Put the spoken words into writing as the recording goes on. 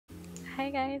Hi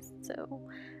guys, so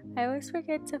I always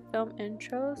forget to film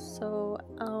intros, so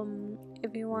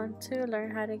if you want to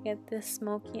learn how to get this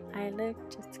smoky eye look,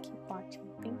 just keep watching.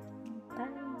 Thank you. Bye.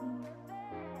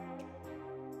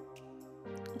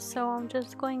 So I'm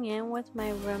just going in with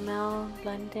my Rimmel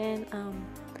London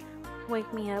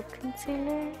Wake Me Up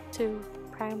concealer to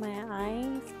prime my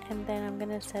eyes, and then I'm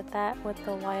gonna set that with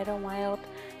the White n Wild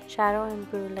Shadow and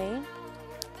Brulee.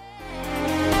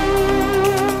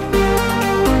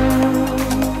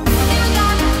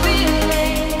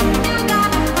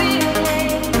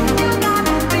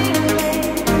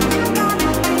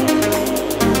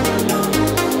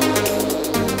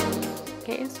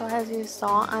 So as you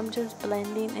saw, I'm just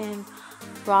blending in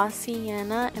raw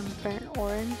sienna and burnt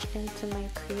orange into my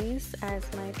crease as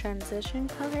my transition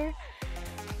color,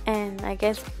 and I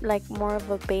guess like more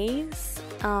of a base.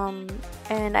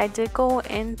 And I did go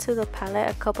into the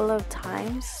palette a couple of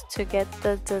times to get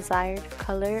the desired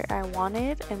color I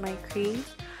wanted in my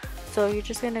crease. So you're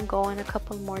just gonna go in a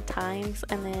couple more times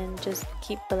and then just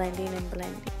keep blending and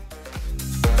blending.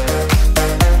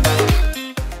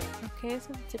 Okay,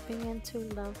 so dipping into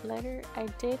Love Letter. I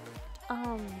did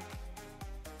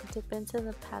dip into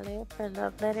the palette for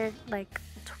Love Letter like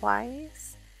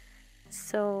twice.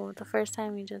 So the first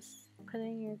time you just put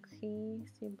in your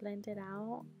crease, you blend it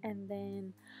out, and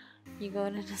then you go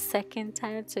to the second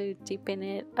time to deepen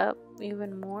it up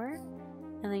even more,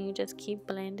 and then you just keep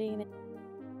blending it.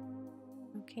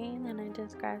 Okay, and then I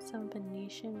just grabbed some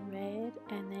Venetian red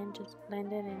and then just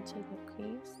blend it into the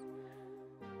crease.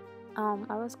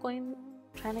 I was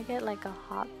trying to get like a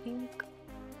hot pink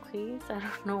crease, I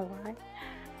don't know why.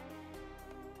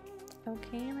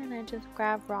 Okay, and then I just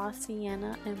grabbed raw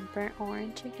sienna and burnt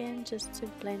orange again just to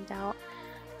blend out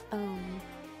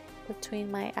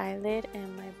between my eyelid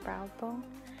and my brow bone,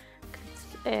 because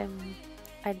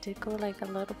I did go like a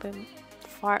little bit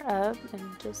far up,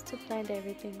 and just to blend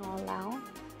everything all out.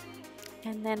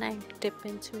 And then I dip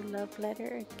into Love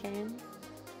Letter again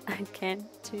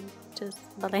to just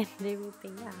blend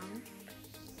everything out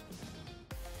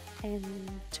and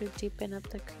to deepen up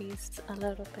the crease a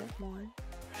little bit more.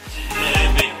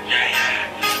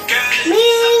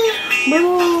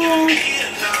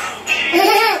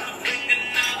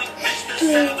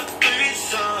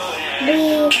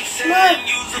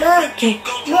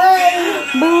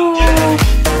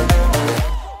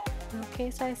 Okay,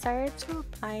 so I started to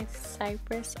apply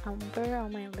Cypress Umber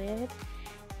on my lid,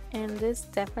 and this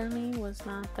definitely was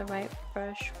not the right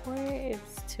brush for it.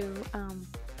 It's too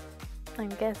I'm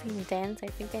guessing dense. I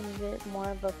think I needed more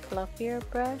of a fluffier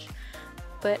brush,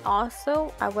 but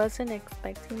also I wasn't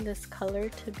expecting this color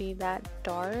to be that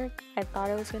dark. I thought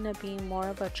it was gonna be more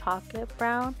of a chocolate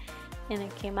brown, and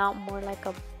it came out more like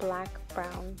a black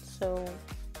brown, so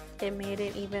it made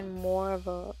it even more of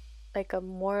a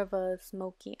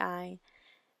smoky eye.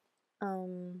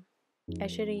 I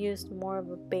should have used more of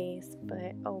a base,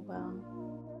 but oh well.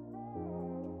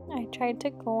 I tried to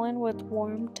go in with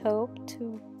warm taupe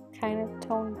to kind of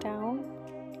tone down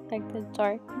like the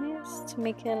darkness to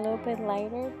make it a little bit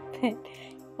lighter, but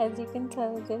as you can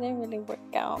tell, it didn't really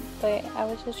work out, but I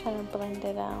was just trying to blend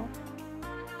it out.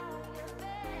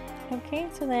 Okay,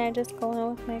 so then I just go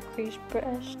in with my crease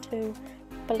brush to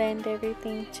blend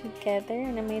everything together,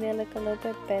 and it made it look a little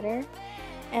bit better.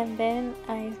 And then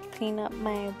I clean up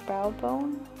my brow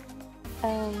bone,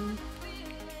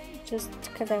 just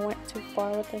because I went too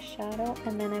far with the shadow,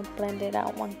 and then I blend it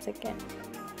out once again.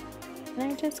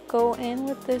 And I just go in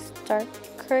with this dark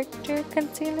corrector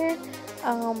concealer.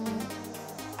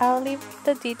 I'll leave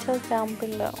the details down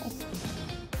below.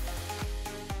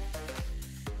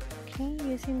 Okay,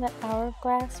 using the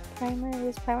Hourglass primer.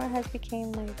 This primer has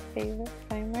become my favorite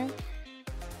primer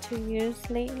to use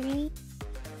lately.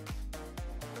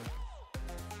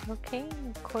 Okay,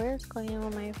 of course, going in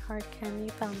with my Hard Candy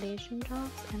foundation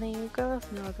drops, and then you girls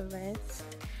know the rest.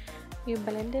 You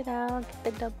blend it out, get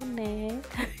the double neck,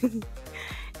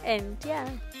 and yeah.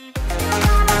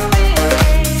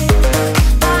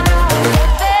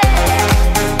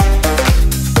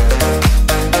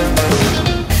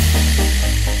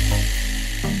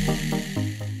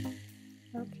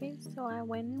 Okay, so I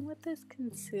went in with this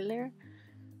concealer,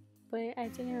 but I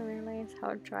didn't realize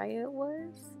how dry it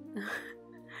was.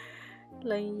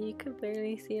 Like, you could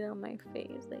barely see it on my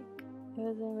face, like it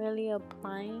wasn't really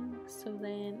applying. So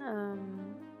then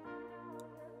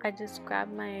I just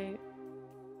grabbed my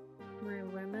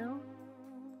Rimmel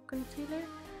concealer,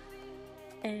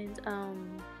 and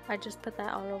I just put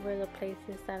that all over the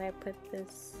places that I put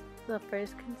the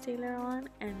first concealer on,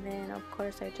 and then of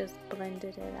course I just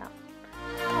blended it out.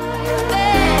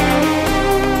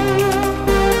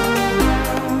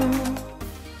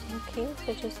 Okay,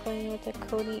 So just going with the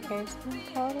Coty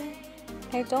Airspun powder.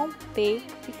 I don't bake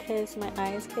because my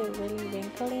eyes get really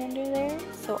wrinkly under there,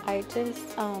 so I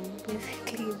just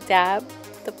basically dab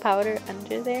the powder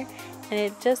under there and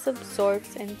it just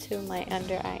absorbs into my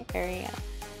under eye area.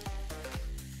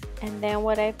 And then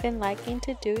what I've been liking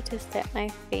to do to set my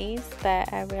face,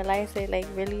 that I realize it like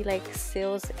really like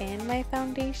seals in my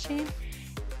foundation,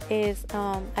 is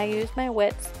I use my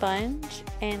wet sponge,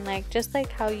 and like just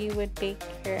like how you would bake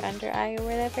your under eye or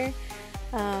whatever,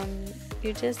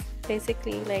 you just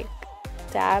basically like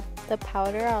dab the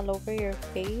powder all over your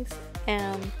face,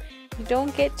 and you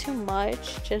don't get too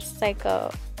much, just like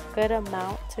a good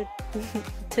amount to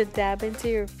to dab into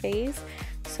your face,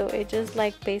 so it just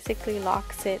like basically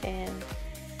locks it in.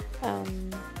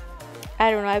 I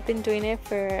don't know, I've been doing it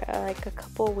for like a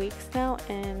couple weeks now,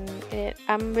 and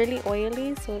I'm really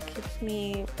oily, so it keeps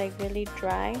me like really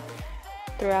dry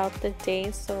throughout the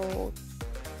day, so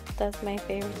that's my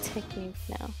favorite technique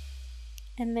now.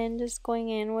 And then just going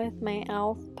in with my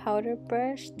e.l.f. powder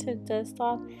brush to dust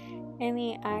off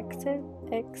any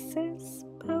excess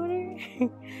powder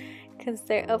because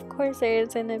of course there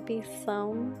is gonna be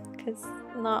some, because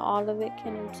not all of it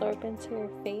can absorb into your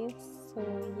face. So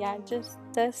yeah, just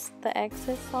dust the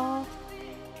excess off,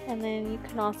 and then you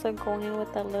can also go in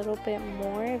with a little bit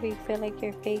more if you feel like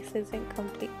your face isn't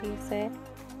completely set.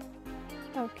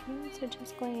 Okay, so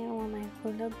just going in with my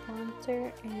Hoola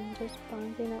bronzer and just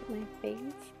bronzing up my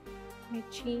face, my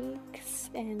cheeks,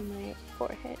 and my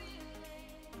forehead.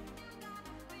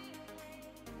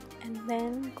 And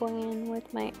then going in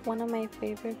with one of my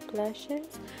favorite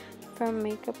blushes from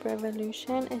Makeup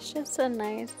Revolution. It's just a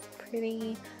nice,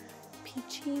 pretty,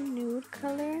 peachy nude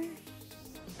color.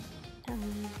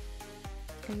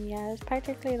 And yeah, it's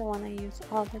practically the one I use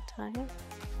all the time.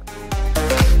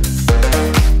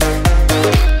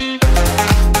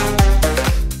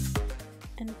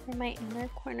 And for my inner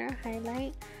corner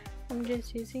highlight, I'm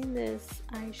just using this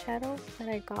eyeshadow that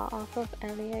I got off of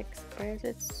AliExpress.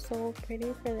 It's so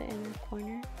pretty for the inner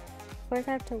corner. Of course,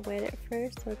 I have to wet it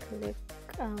first so it could look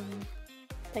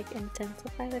like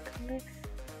intensify the color.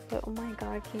 But oh my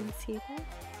god, can you see that?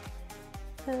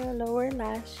 For the lower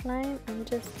lash line, I'm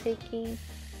just taking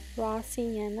raw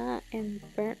sienna and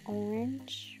burnt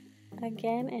orange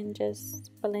again and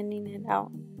just blending it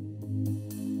out.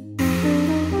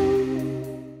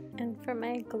 And for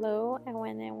my glow, I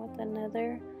went in with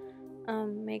another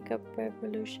Makeup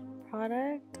Revolution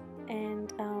product,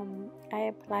 and I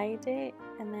applied it,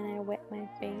 and then I wet my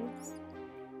face,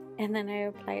 and then I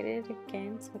applied it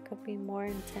again so it could be more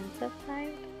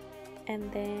intensified,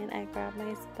 and then I grabbed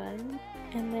my spun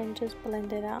and then just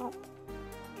blend it out.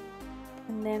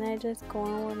 And then I just go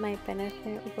on with my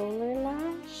Benefit roller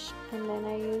lash, and then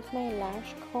I use my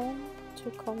lash comb to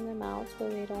comb them out so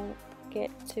they don't get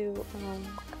too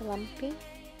clumpy.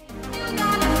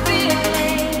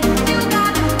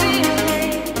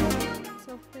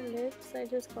 So for lips, I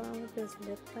just go on with this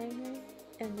lip liner,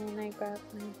 and then I grab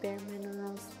my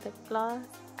Bareminerals Lipgloss.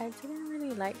 I didn't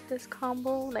really like this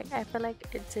combo, like I feel like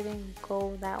it didn't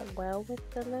go that well with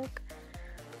the look.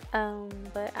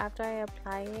 But after I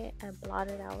apply it, I blot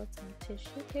it out with some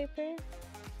tissue paper,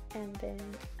 and then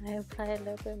I apply a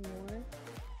little bit more,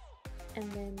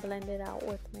 and then blend it out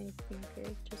with my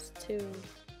finger just to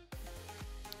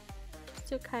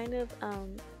kind of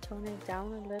tone it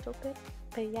down a little bit.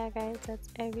 But yeah guys, that's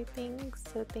everything,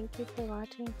 so thank you for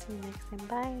watching. See you next time.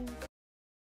 Bye.